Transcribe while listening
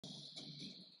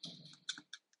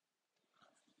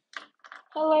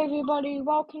Hello everybody,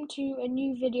 welcome to a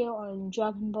new video on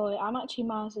Dragon Ball. I'm actually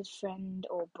Miles's friend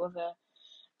or brother.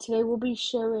 Today we'll be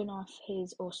showing off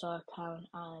his All-Star account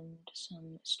and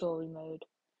some story mode.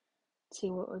 See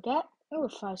what we get. Oh, a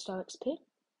 5-star XP.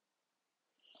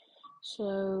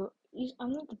 So,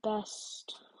 I'm not the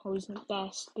best, or he's not the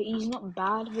best, but he's not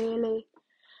bad really.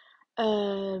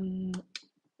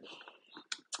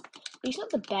 He's not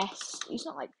the best, he's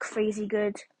not like crazy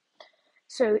good.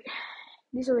 So,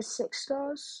 these are his 6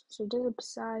 stars. So, Desert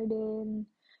Poseidon,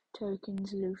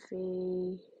 Tokens,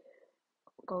 Luffy,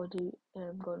 Golden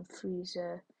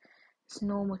Frieza. It's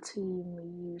normal team we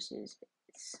uses.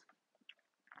 It's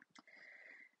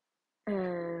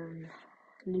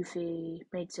Luffy,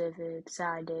 Maid Server,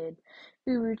 Poseidon,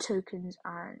 Uru tokens,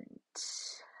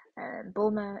 and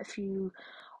Bulma. If you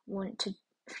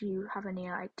have any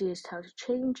ideas how to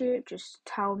change it, just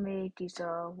tell me. These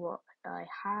are what I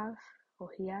have or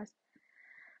he has.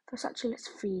 First, actually, let's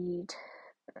feed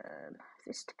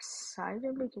this to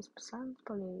Poseidon because Poseidon's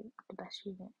probably the best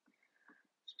unit.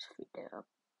 Just feed it up.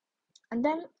 And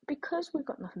then, because we've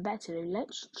got nothing better to do,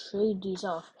 let's trade these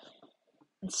off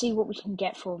and see what we can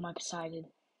get for my Poseidon.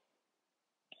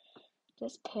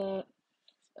 Let's put,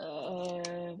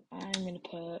 I'm going to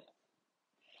put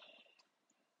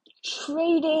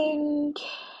trading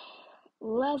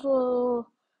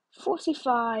level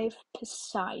 45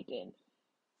 Poseidon.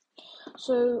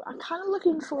 So I'm kind of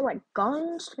looking for like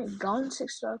Gon to make Gon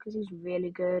 6-star because he's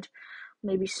really good.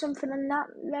 Maybe something on that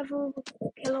level,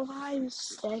 killer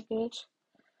wise, they're good.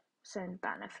 Send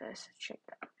banner first, check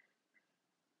that.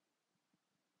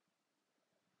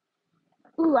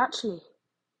 Ooh, actually,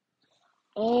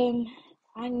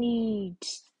 I need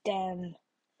them.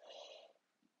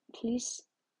 Please,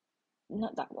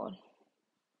 not that one.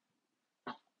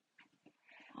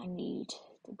 I need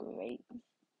the great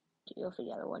deal for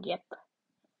the other one. Yep.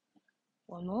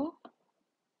 One more.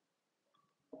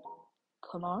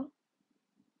 Come on.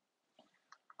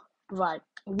 Right,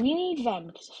 we need them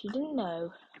because if you didn't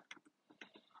know,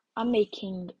 I'm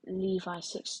making Levi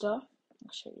 6-star.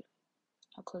 I'll show you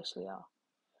how close we are.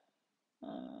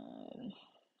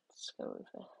 Let's go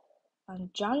over.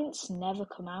 And Giants never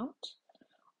come out,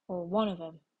 or one of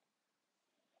them.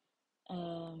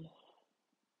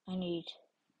 I need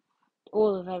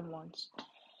all of them once.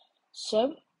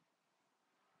 So,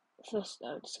 first,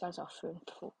 this guy's offering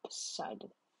for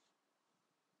Poseidon.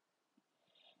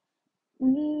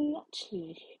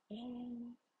 Actually,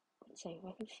 let's see if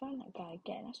I can find that guy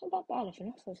again. That's not that bad if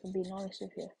I'm being honest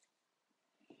with you.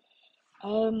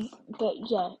 But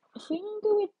yeah, if we can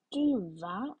go and do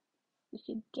that, we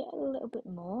could get a little bit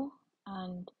more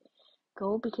and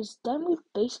go because then we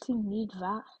basically need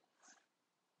that,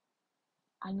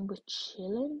 and we're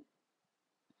chilling.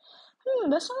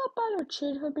 That's not that bad of a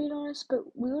trade if I'm being honest,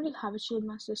 but we already have a trade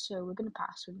master, so we're gonna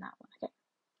pass with that one. Okay.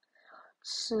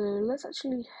 So let's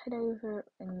actually head over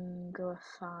and go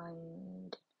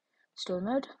find story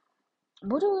mode.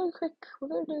 We're gonna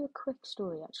do a quick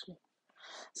story actually.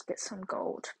 Let's get some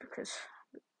gold because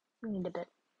we need a bit.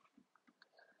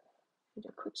 We do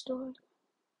a quick story.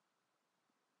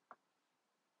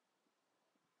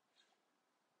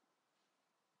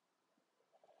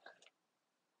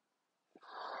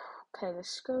 Okay,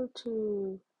 let's go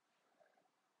to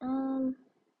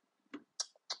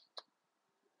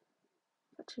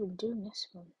actually been doing this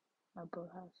one. My bro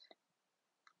has.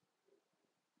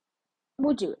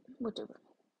 We'll do it.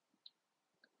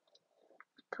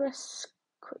 Press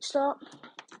quick start.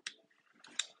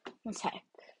 Let's heck.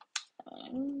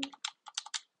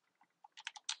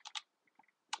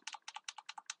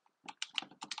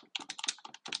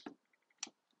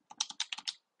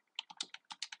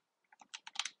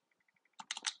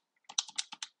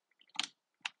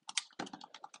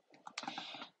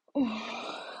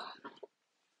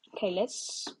 Okay,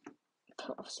 let's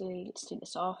do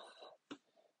this off.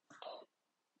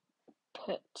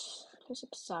 Place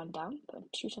up side down,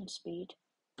 put 2 times speed.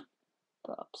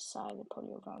 Put up side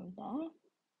probably around there.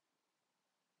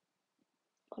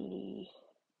 Probably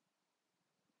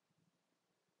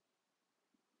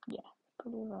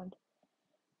around.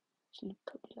 Actually,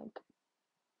 probably like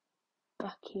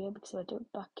back here because if I do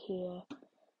it back here,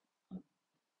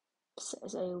 set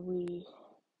as AoE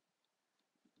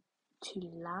to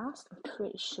last. I'm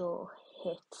pretty sure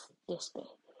hit this bit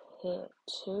here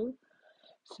too.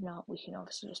 If not, we can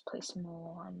obviously just place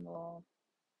more and more.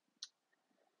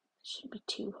 It shouldn't be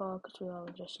too hard because we are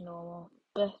just normal.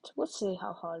 But we'll see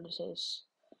how hard it is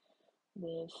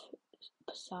with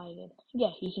Poseidon.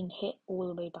 Yeah, he can hit all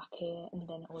the way back here and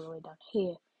then all the way down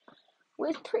here.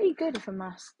 Well, it's pretty good if I'm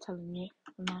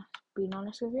being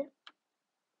honest with you.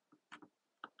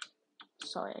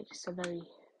 sorry, I guess a very...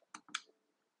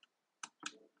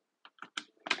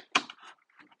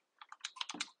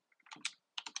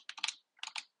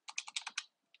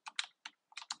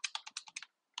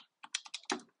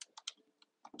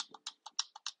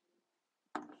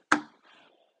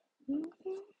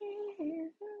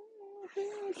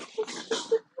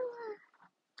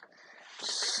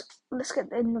 Let's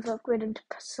get another upgrade into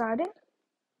Poseidon.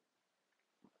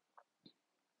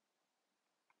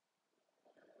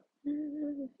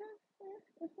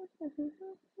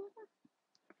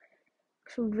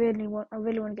 So I really want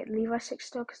to get Levi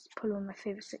 6-star because it's probably one of my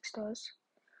favorite 6-stars,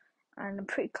 and I'm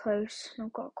pretty close.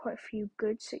 I've got quite a few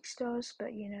good 6-stars,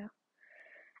 but you know.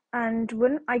 And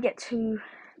when I get to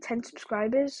 10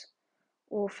 subscribers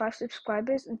or 5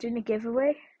 subscribers, I'm doing a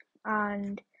giveaway,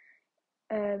 and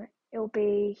it'll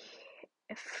be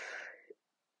if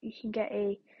you can get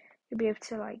you'll be able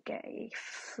to like get a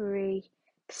free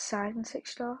Poseidon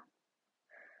 6-star,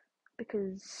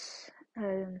 because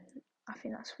I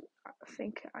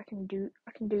think I can do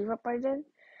that by then.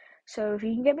 So if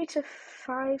you can get me to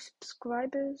 5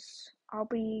 subscribers, I'll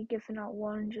be giving out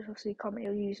one. Just obviously comment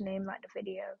your username, like the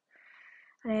video,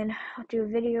 and then I'll do a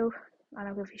video and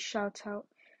I'll give you a shout out,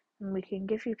 and we can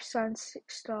give you Poseidon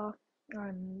 6-star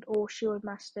and or Shield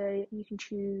Master. You can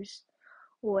choose,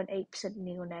 or an 8%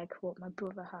 neon egg, what my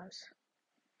brother has,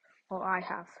 or I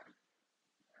have.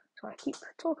 So I keep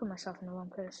talking myself in the wrong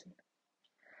person.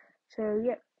 So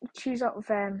yeah, choose out of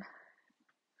them.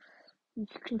 You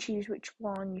can choose which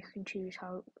one. You can choose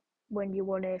when you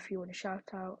want it, if you want a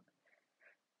shout out.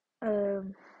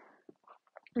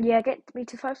 Yeah, get me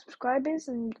to 5 subscribers,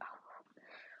 and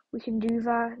we can do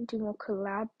that and do more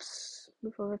collabs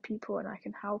with other people, and I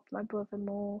can help my brother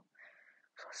more.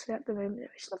 So at the moment,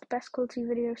 it's not the best quality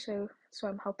video, so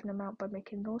I'm helping him out by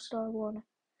making North Star one.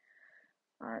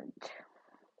 And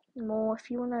more, if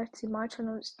you want to see my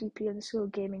channel, it's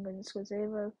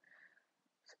DP_gaming_0.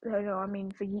 No, I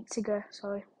mean for Yeetsiger,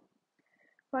 sorry.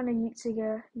 Find a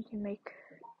Yeetsiger, you can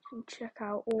check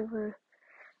out all the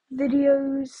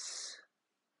videos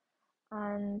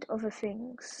and other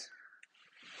things.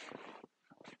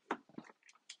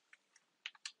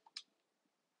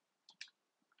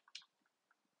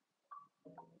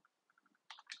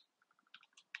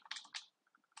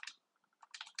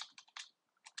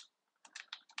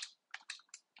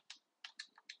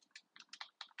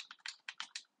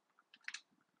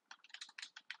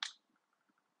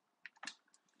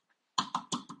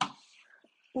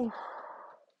 Oof.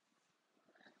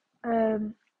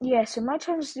 Yeah, so my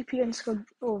channel is DP_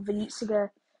 or Yeetsiger.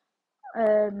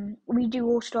 I do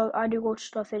all-star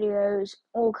videos,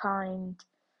 all kind.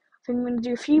 I think I'm gonna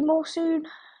do a few more soon.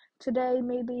 Today,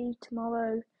 maybe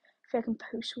tomorrow. If I can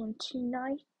post one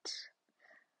tonight,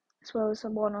 as well as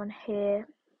one on here.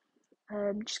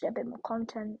 Just get a bit more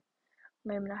content.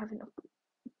 Maybe I haven't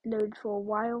uploaded for a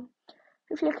while.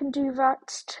 Hopefully I can do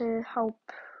that to help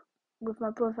with my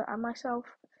brother and myself.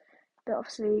 But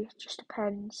obviously it just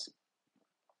depends.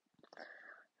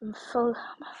 I'm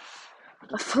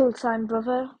a full-time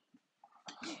brother.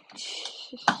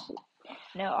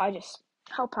 No, I just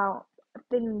help out. I've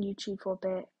been on YouTube for a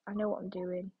bit. I know what I'm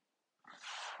doing.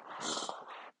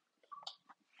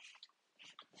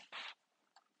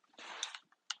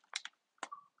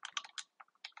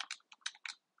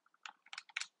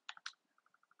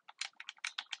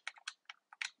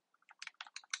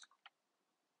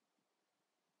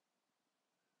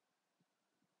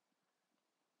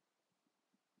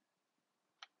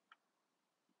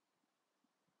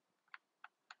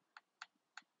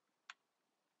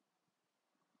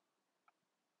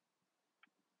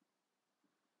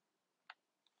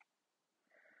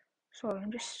 Sorry,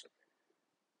 I'm just...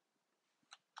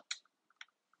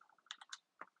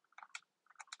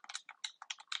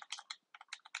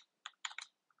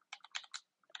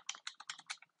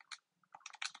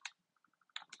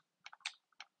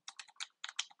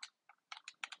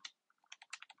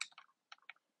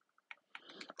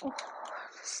 Oh,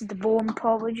 this is the boring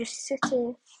part. We just sit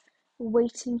here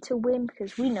waiting to win,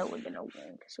 because we know we're gonna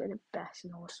win, because we're the best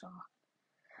in All-Star.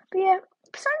 But yeah,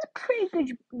 Poseidon's a pretty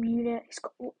good unit.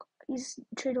 His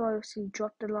trade obviously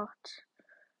dropped a lot,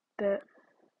 but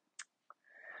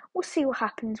we'll see what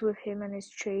happens with him and his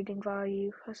trading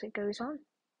value as it goes on.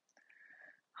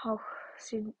 How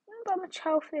much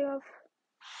health they have.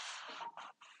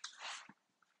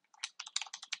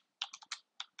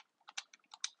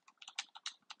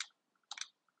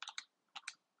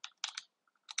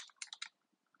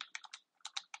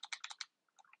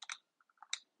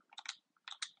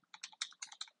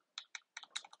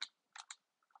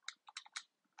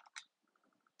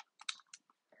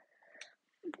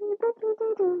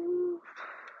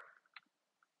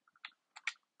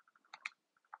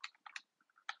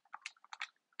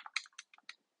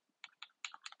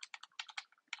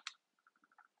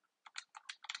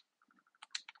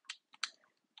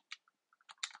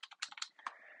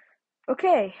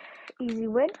 Okay, easy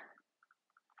win.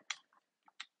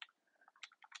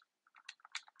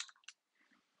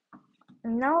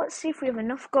 Now let's see if we have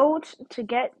enough gold to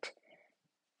get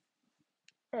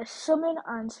a summon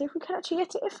and see if we can actually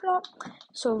get it. If not,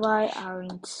 so right,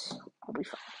 and I'll be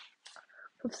fine.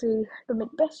 Obviously, you'll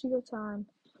make the best of your time.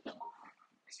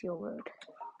 It's your word.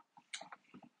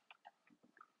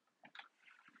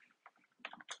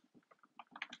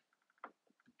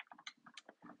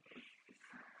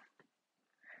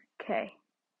 Okay.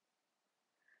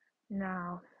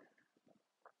 Now,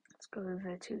 let's go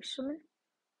over to summon.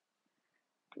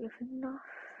 Do you have enough?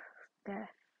 There.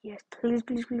 Yes, please,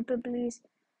 please, please, please.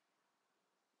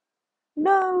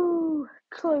 No!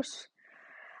 Close.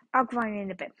 I'll grind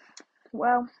in a bit.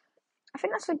 Well, I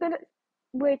think that's a good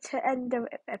way to end the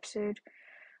episode.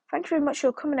 Thank you very much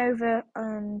for coming over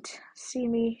and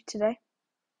seeing me today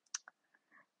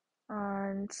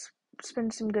and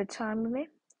spend some good time with me.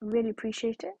 I really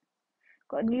appreciate it.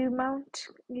 Got a new mount,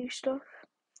 new stuff.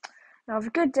 Now have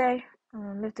a good day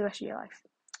and live the rest of your life.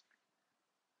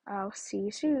 I'll see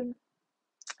you soon.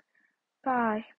 Bye.